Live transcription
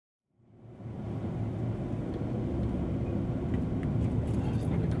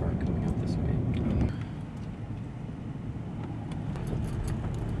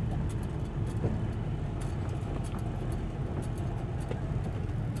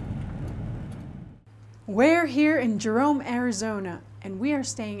We're here in Jerome, Arizona, and we are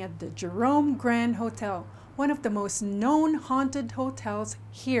staying at the Jerome Grand Hotel, one of the most known haunted hotels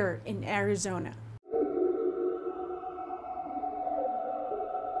here in Arizona.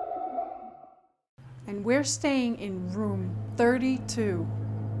 And we're staying in room 32.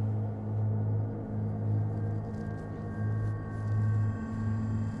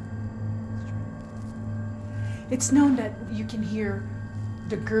 It's known that you can hear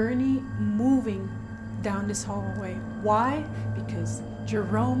the gurney moving down this hallway. Why? Because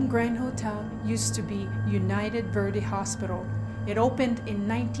Jerome Grand Hotel used to be United Verde Hospital. It opened in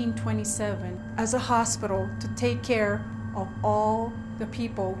 1927 as a hospital to take care of all the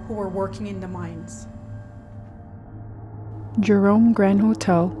people who were working in the mines. Jerome Grand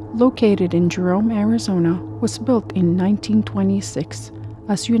Hotel, located in Jerome, Arizona, was built in 1926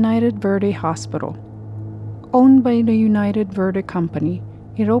 as United Verde Hospital. Owned by the United Verde Company,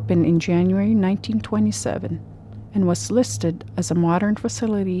 it opened in January 1927 and was listed as a modern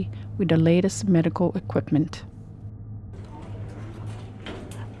facility with the latest medical equipment.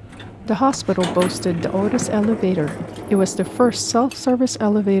 The hospital boasted the Otis elevator. It was the first self-service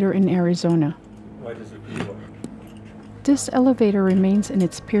elevator in Arizona. Why does it work? This elevator remains in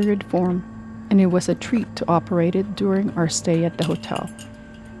its period form, and it was a treat to operate it during our stay at the hotel.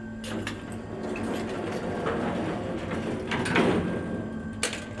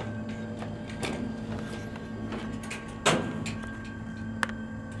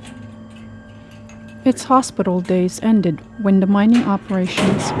 Its hospital days ended when the mining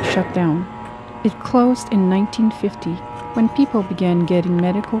operations shut down. It closed in 1950 when people began getting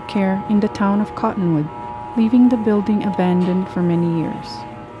medical care in the town of Cottonwood, leaving the building abandoned for many years.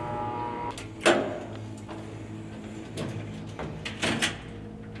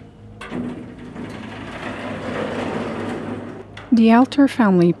 The Alter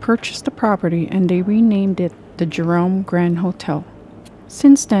family purchased the property and they renamed it the Jerome Grand Hotel.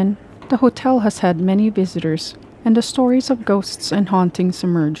 Since then, the hotel has had many visitors, and the stories of ghosts and hauntings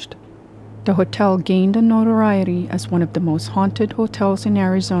emerged. The hotel gained a notoriety as one of the most haunted hotels in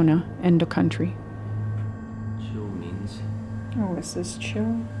Arizona and the country. Chill means? Oh, is this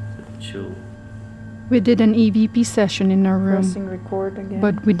chill? Chill. We did an EVP session in our Pressing room, record again.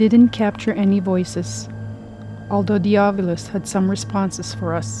 but we didn't capture any voices, although the Ovilus had some responses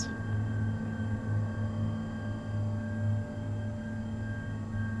for us.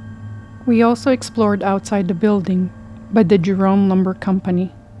 We also explored outside the building by the Jerome Lumber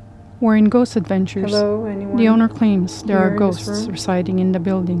Company, where in Ghost Adventures, Hello, anyone? the owner claims there here are in this ghosts room? residing in the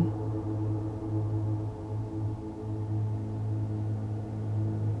building.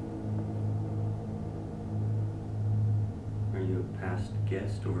 Are you a past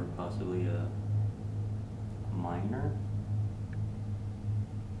guest or possibly a miner?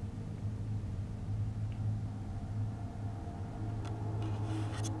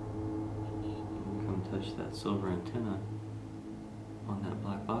 Come touch that silver antenna on that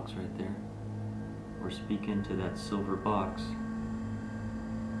black box right there, or speak into that silver box.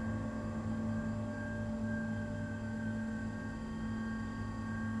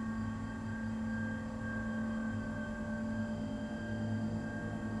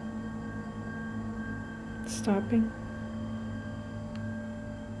 Stopping.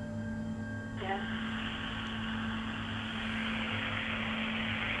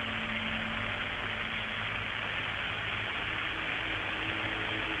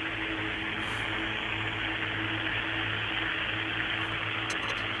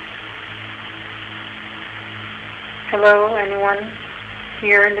 Hello, anyone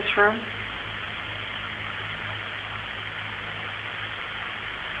here in this room?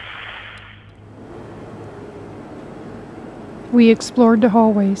 We explored the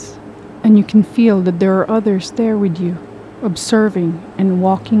hallways, and you can feel that there are others there with you, observing and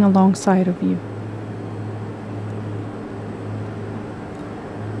walking alongside of you.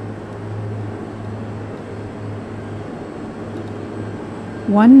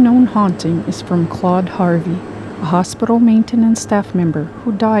 One known haunting is from Claude Harvey, a hospital maintenance staff member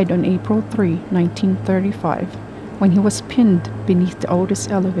who died on April 3, 1935, when he was pinned beneath the Otis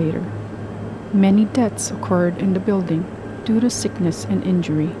elevator. Many deaths occurred in the building due to sickness and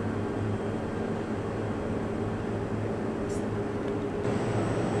injury.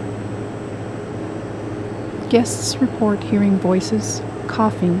 Guests report hearing voices,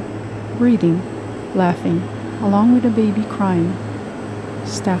 coughing, breathing, laughing, along with a baby crying.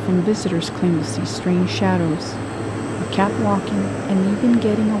 Staff and visitors claim to see strange shadows, a cat walking, and even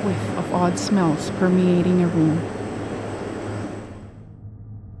getting a whiff of odd smells permeating a room.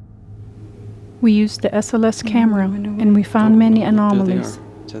 We used the SLS camera, and we found many anomalies.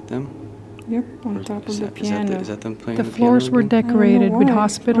 Is that them? Yep, on top of the piano. Is that them playing The the floors piano were again? decorated with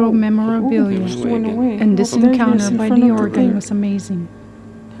hospital memorabilia, It went away again. and this encounter by the organ was amazing.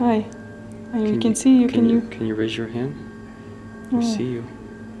 Hi. We can see you. Can you raise your hand? We see you.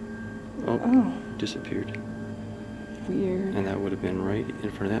 Oh, disappeared. Weird. And that would have been right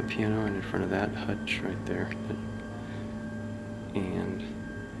in front of that piano and in front of that hutch right there. And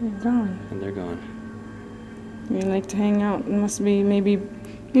They're gone. And they're gone. We like to hang out. It must be maybe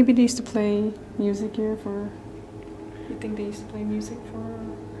they used to play music here for. You think they used to play music for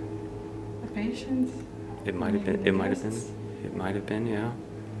the patients? It might have been. It might have been. It might have been. Yeah.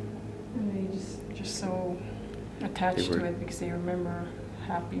 And they just so attached to it because they remember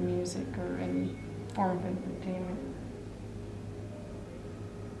happy music or any form of entertainment.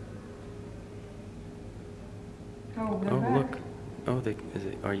 Oh, they're back. Look. Oh,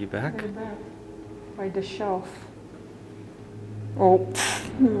 are you back? They're back. By the shelf. Oh,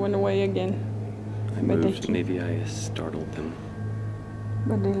 we went away again. I moved. Maybe I startled them.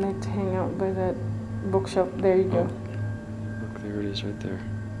 But they like to hang out by that bookshelf. There you go. Look, there it is right there.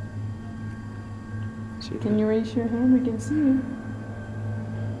 See Can you raise your hand? We can see you.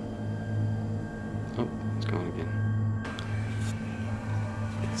 Oh, it's gone again.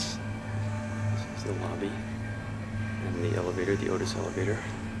 This is the lobby and the elevator, the Otis elevator.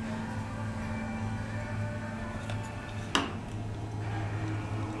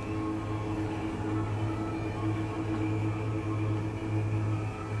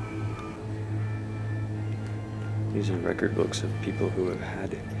 These are record books of people who have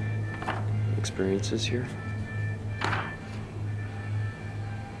had experiences here.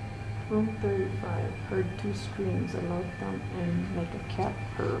 Room 35. Heard 2 screams, a loud thump, and like a cat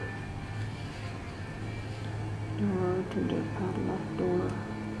purr. Door to the padlock door.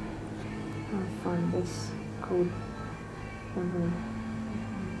 I'll find this code number.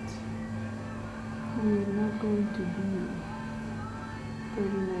 We're not going to be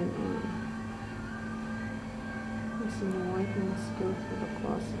 39A. Using the white mask go through the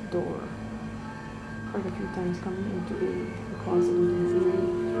closet door. Quite a few times coming into the closet and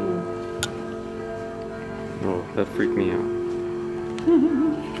Oh, that freaked me out.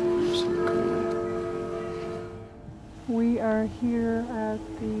 We are here at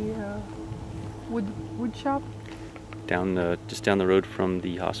the wood shop. Just down the road from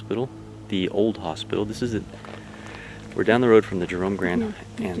the hospital, the old hospital. We're down the road from the Jerome Grand,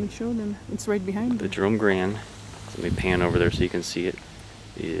 you can show them. It's right behind the them. Jerome Grand. Let me pan over there so you can see it.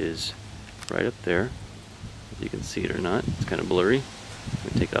 Is right up there. If you can see it or not, it's kind of blurry.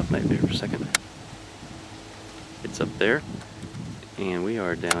 Let me take it off my video for a second. It's up there, and we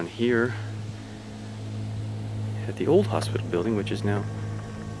are down here at the old hospital building, which is now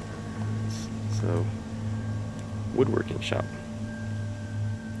so woodworking shop.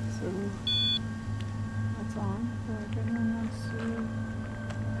 So that's on. So if anyone wants to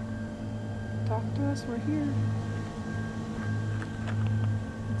talk to us, we're here.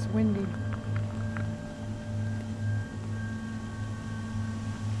 It's windy.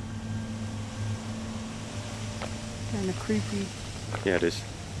 Kind of creepy. Yeah, it is.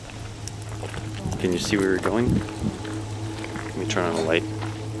 Can you see where we're going? Let me turn on the light.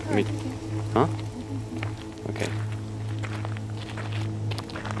 Huh? Okay.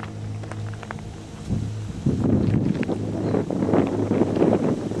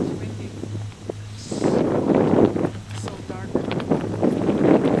 So dark.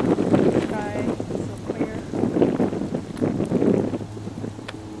 Sky so clear.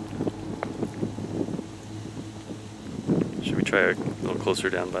 Should we try a little closer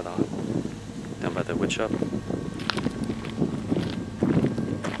down by the wood shop?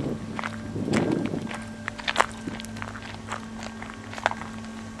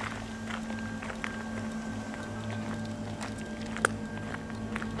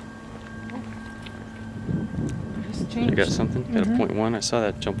 You got something? Got a .1? I saw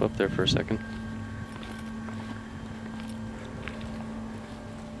that jump up there for a second.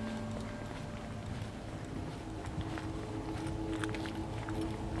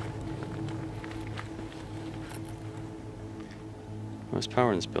 Well, there's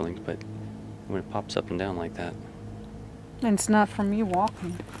power in this building, but when it pops up and down like that. And it's not from me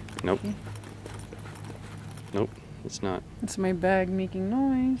walking. Nope. Nope, it's not. It's my bag making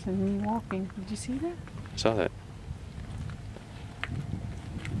noise and me walking. Did you see that? I saw that.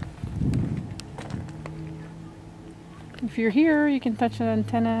 If you're here, you can touch an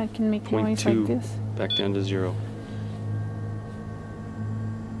antenna. It can make noise like this. Back down to 0.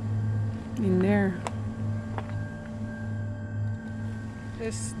 In there.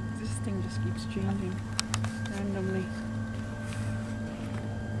 This thing just keeps changing randomly.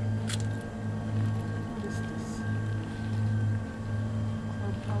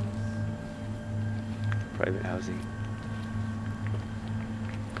 private housing.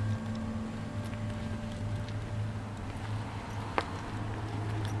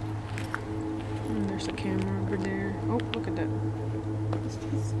 And there's a camera over there. Oh, look at that.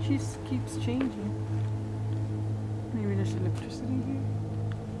 She keeps changing. Maybe there's electricity here.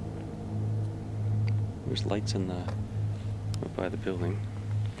 There's lights in the up by the building.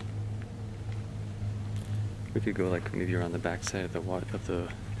 We could go like maybe around the back side of the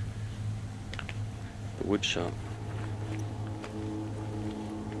wood shop.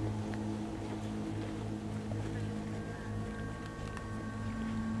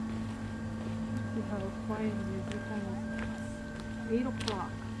 See how quiet it is. It's 8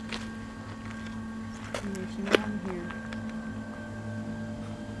 o'clock. And there's no one here.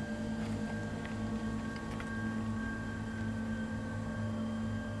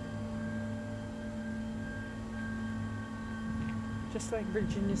 Just like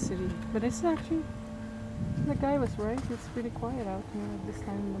Virginia City. But it's actually, the guy was right. It's pretty quiet out here at this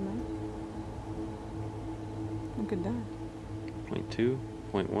time of the night. Look at that. 0.2,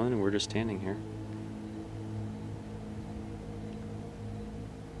 0.1, and we're just standing here.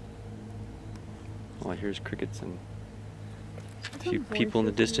 All I hear is crickets and a few people in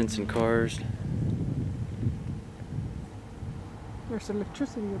the distance and cars. There's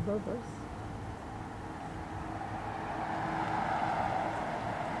electricity above us.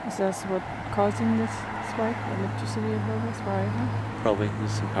 Is that what causing this spike? Electricity above us, right? Probably.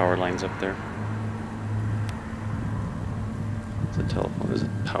 There's some power lines up there. It's a telephone. There's a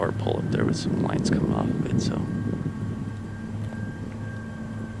power pole up there with some lines coming off of it, so.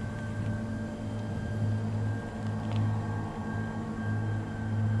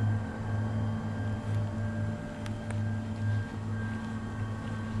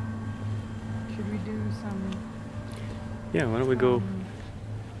 Should we do some? Yeah, why don't we go?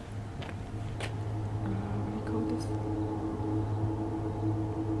 What do you call this?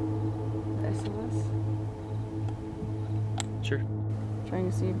 SOS? Sure. Trying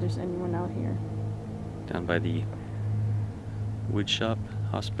to see if there's anyone out here. Down by the wood shop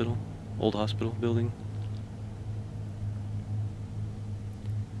hospital, old hospital building.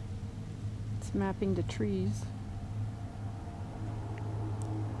 It's mapping the trees.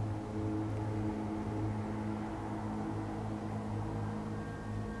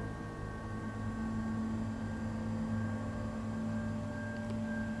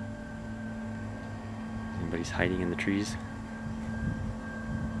 Anybody's hiding in the trees?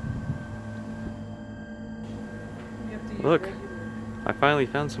 Look, I finally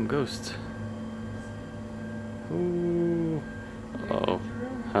found some ghosts. Ooh. Oh,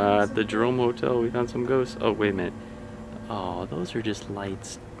 at the Jerome Hotel we found some ghosts. Oh, wait a minute. Oh, those are just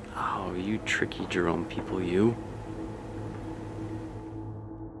lights. Oh, you tricky Jerome people, you.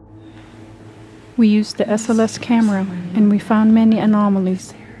 We used the SLS camera and we found many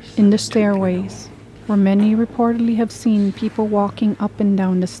anomalies in the stairways, where many reportedly have seen people walking up and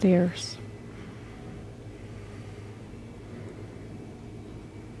down the stairs.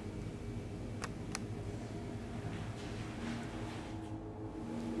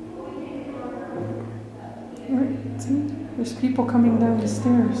 See, there's people coming down the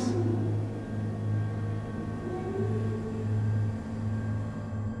stairs.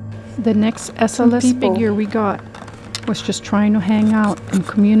 The next SLS figure we got was just trying to hang out and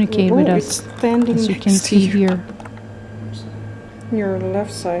communicate with us, as you can see here. Your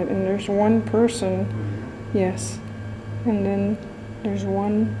left side, and there's one person, yes, and then there's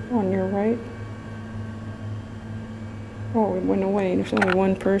one on your right. Oh, it went away. There's only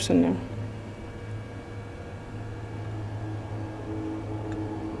one person now.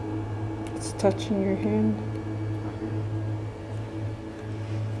 It's touching your hand.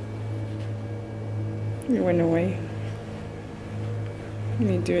 It went away. Let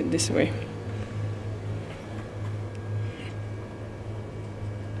me do it this way.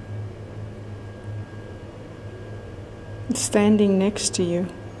 It's standing next to you.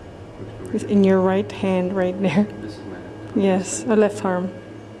 It's in your right hand right there. This is my Yes, a left arm.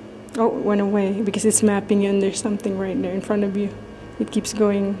 Oh, it went away because it's mapping you and there's something right there in front of you. It keeps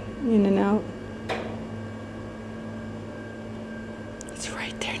going in and out. It's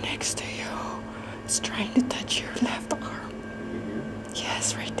right there next to you. It's trying to touch your left arm.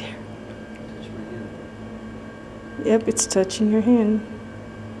 Yes, right there. Touch my hand. Yep, it's touching your hand.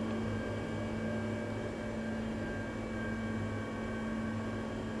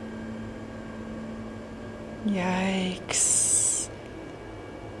 Yikes.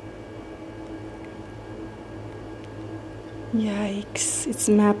 Yikes. It's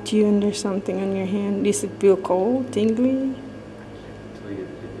mapped you and there's something on your hand. Does it feel cold, tingly?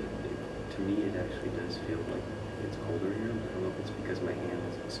 To me, it actually does feel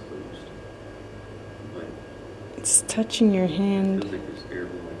touching your hand. Feels like there's air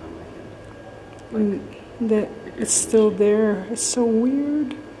blowing on my hand. And that it's still there. It's so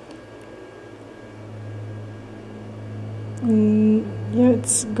weird. Yeah,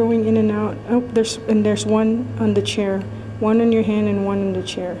 it's going in and out. Oh, there's one on the chair. One on your hand and one on the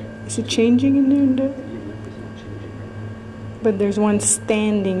chair. Is it changing in there? It's not changing right now. But there's one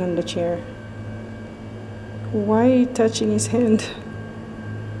standing on the chair. Why are you touching his hand?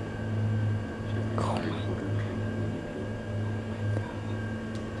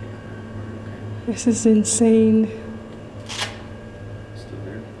 This is insane. Still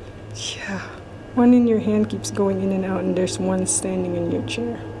there? Yeah. One in your hand keeps going in and out, and there's one standing in your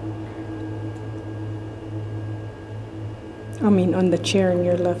chair. I mean, on the chair on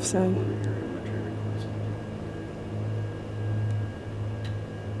your left side. Over here, I'm not trying to record something.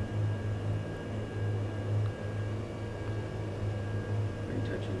 Are you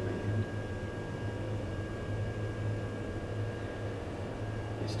touching my hand?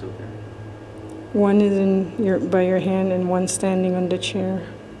 Are you still there? One is by your hand, and one standing on the chair.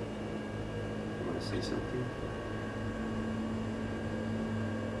 You want to say something?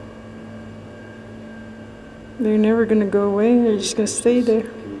 They're never gonna go away. They're just gonna stay there.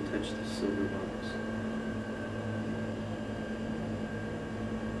 Can you touch the silver box?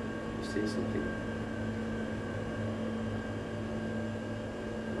 Say something.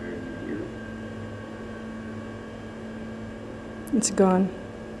 Why are you here? It's gone.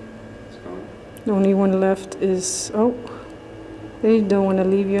 It's gone. The only one left is they don't want to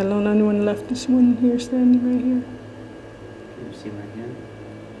leave you alone. The only one left is one here, standing right here. Can you see my hand?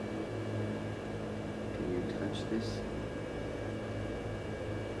 Can you touch this?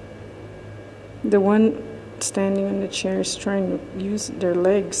 The one standing on the chair is trying to use their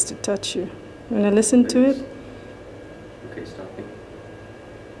legs to touch you. Wanna listen to it? Okay, stopping.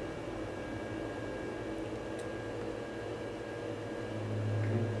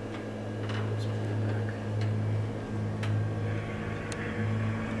 Okay. Let's put it back.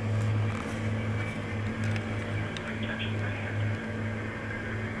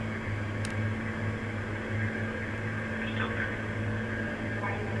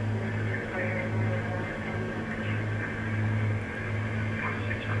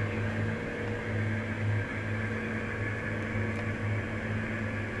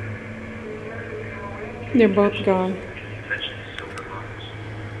 They're both gone.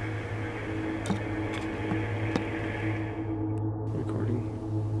 Recording.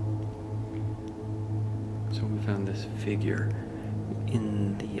 So we found this figure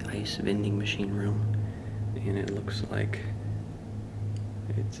in the ice vending machine room, and it looks like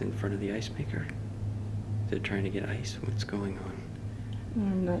it's in front of the ice maker. Is it trying to get ice? What's going on?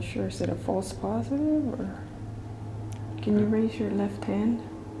 I'm not sure. Is it a false positive, or can you raise your left hand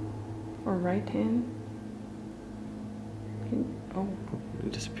or right hand? Oh,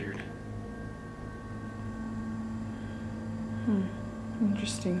 It disappeared.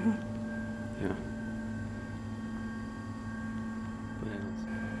 interesting, huh? Yeah. What else?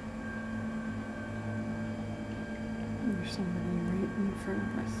 There's somebody right in front of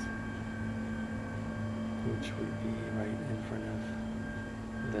us. Which would be right in front of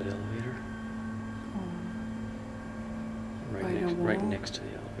that elevator? Right next to the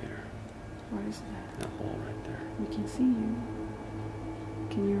elevator. What is that? That hole right there. We can see you.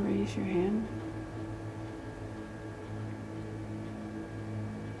 Can you raise your hand?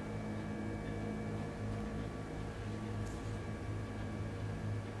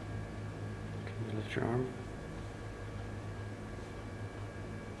 Can you lift your arm?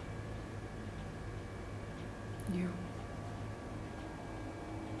 You.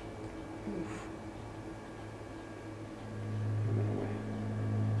 Oof. It went away.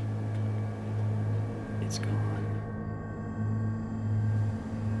 It's gone.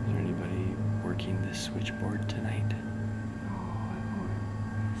 Is there anybody working this switchboard tonight?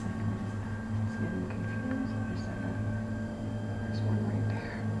 It's like, what is that? I was getting confused. There's one right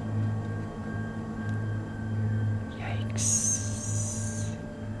there. Yikes.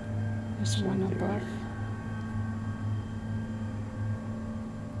 There's one Something above. there.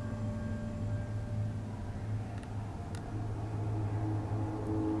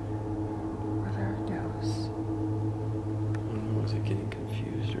 What are those? I don't know, is it getting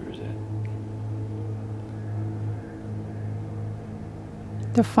confused or is it?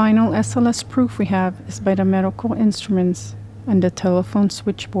 The final SLS proof we have is by the medical instruments and the telephone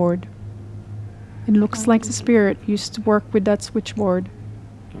switchboard. It looks like the spirit used to work with that switchboard,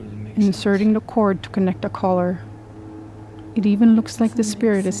 Doesn't make inserting the cord to connect the caller. It even looks like the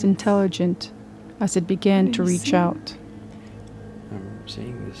spirit is intelligent as it began to reach out. I'm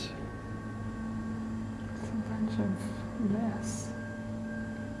seeing this. It's a bunch of mess.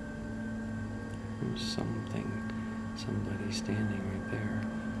 There's somebody standing right there,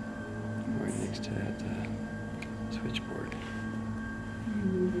 right next to that switchboard.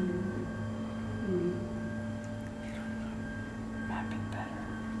 Map it better.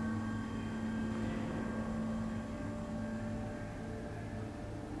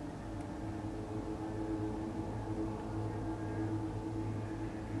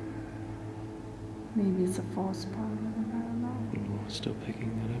 Maybe it's a false positive, I don't know. Well, still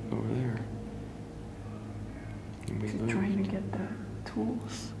picking that up over there. And we Is it moved. trying to get the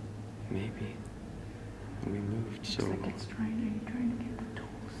tools? Maybe. And we moved, so. Looks like it's trying to get the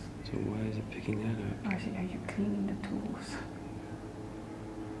tools. So why is it picking that up? Or is it, are you cleaning the tools?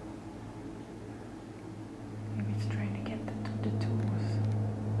 Maybe it's trying to get the tools.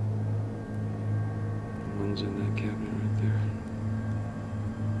 The one's in that cabinet right there.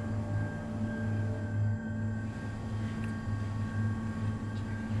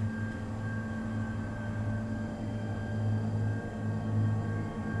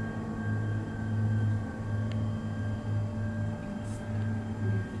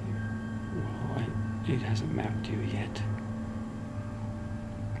 It hasn't mapped you yet.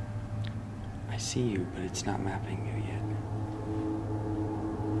 I see you, but it's not mapping you yet.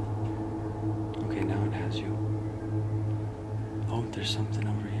 Okay, now it has you. Oh, there's something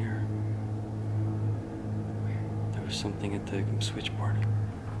over here. There was something at the switchboard.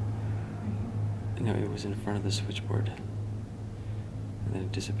 No, it was in front of the switchboard. And then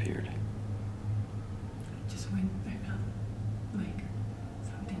it disappeared. It just went back up. Like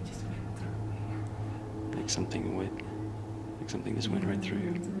something just went through. Like something just went right through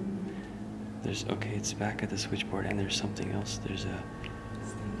you. There's, okay, it's back at the switchboard, and there's something else. There's a...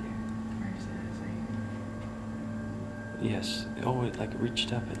 Yes. Oh, it like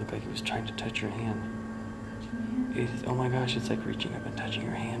reached up. It looked like it was trying to touch your hand. Oh my gosh, it's like reaching up and touching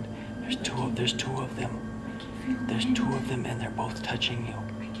your hand. There's two of them. There's two of them, and they're both touching you.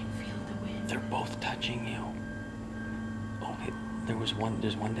 I can feel the wind. They're both touching you. Okay, there's one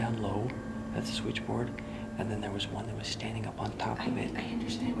down low. That's the switchboard. And then there was one that was standing up on top of it. I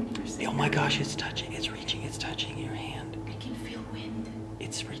understand what you're saying. Oh my gosh, it's touching your hand. I can feel wind.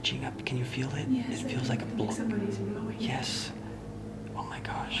 It's reaching up. Can you feel it? Yes, It feels like a blow. somebody's blowing. Yes. Oh my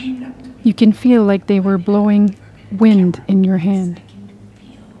gosh. Bring it up to me. You can feel like they were blowing wind in your hand. I can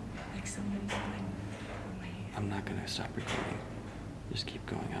feel like somebody's blowing on my hand. I'm not gonna stop recording. Just keep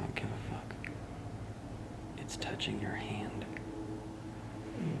going. I don't give a fuck. It's touching your hand.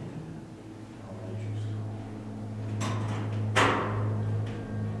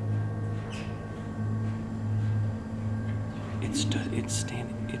 It's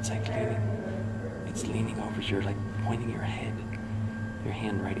standing. It's like leaning. It's leaning over. You're like pointing your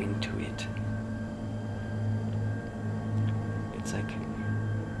hand right into it. It's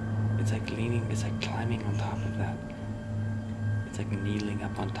like leaning. It's like climbing on top of that. It's like kneeling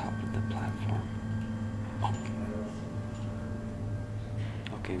up on top of the platform. Oh.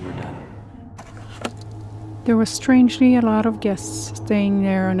 Okay, we're done. There was strangely a lot of guests staying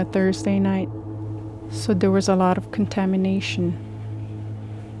there on a Thursday night, so there was a lot of contamination.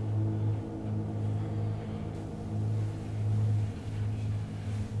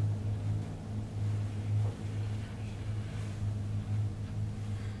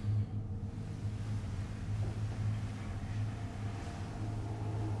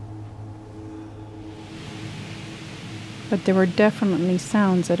 But there were definitely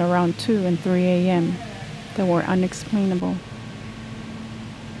sounds at around 2 and 3 a.m. that were unexplainable.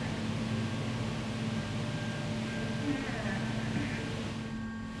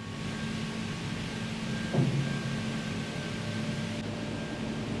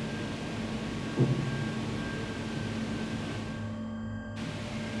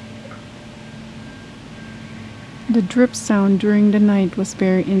 The drip sound during the night was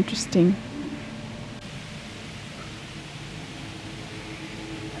very interesting.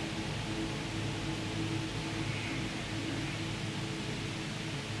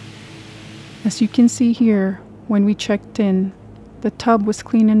 As you can see here, when we checked in, the tub was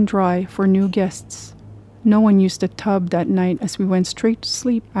clean and dry for new guests. No one used the tub that night as we went straight to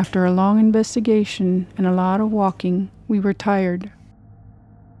sleep. After a long investigation and a lot of walking, we were tired.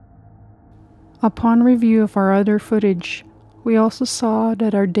 Upon review of our other footage, we also saw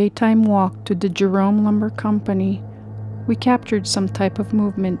that our daytime walk to the Jerome Lumber Company, we captured some type of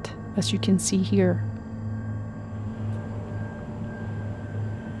movement, as you can see here.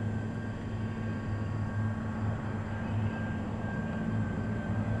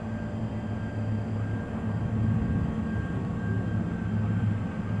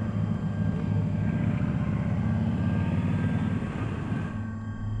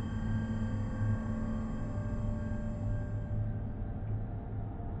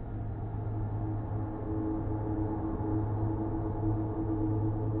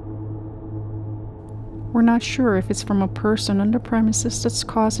 We're not sure if it's from a person on the premises that's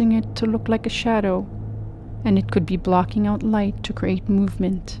causing it to look like a shadow, and it could be blocking out light to create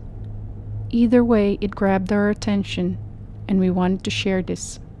movement. Either way, it grabbed our attention, and we wanted to share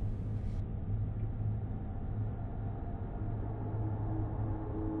this.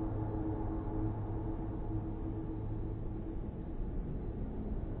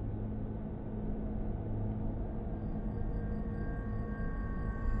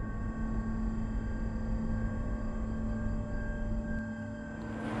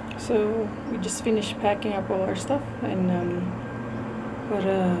 So we just finished packing up all our stuff, and what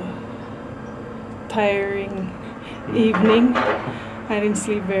a tiring evening. I didn't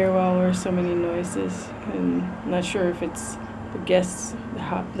sleep very well. There were so many noises, and I'm not sure if it's the guests,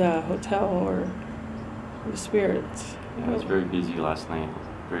 the hotel, or the spirits. Yeah, it was very busy last night.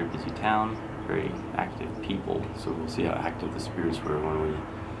 Very busy town, very active people. So we'll see how active the spirits were when we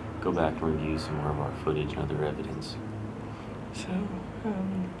go back and review some more of our footage and other evidence. So,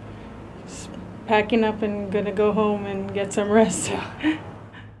 just packing up and gonna go home and get some rest. Yeah.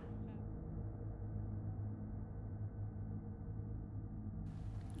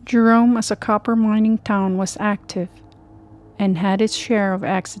 Jerome, as a copper mining town, was active and had its share of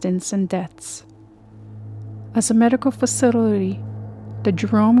accidents and deaths. As a medical facility, the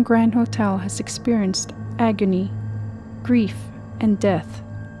Jerome Grand Hotel has experienced agony, grief, and death,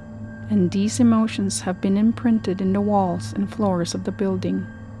 and these emotions have been imprinted in the walls and floors of the building.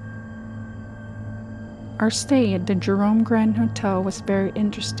 Our stay at the Jerome Grand Hotel was very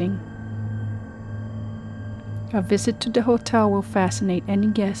interesting. A visit to the hotel will fascinate any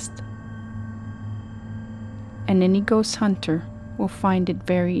guest, and any ghost hunter will find it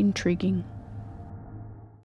very intriguing.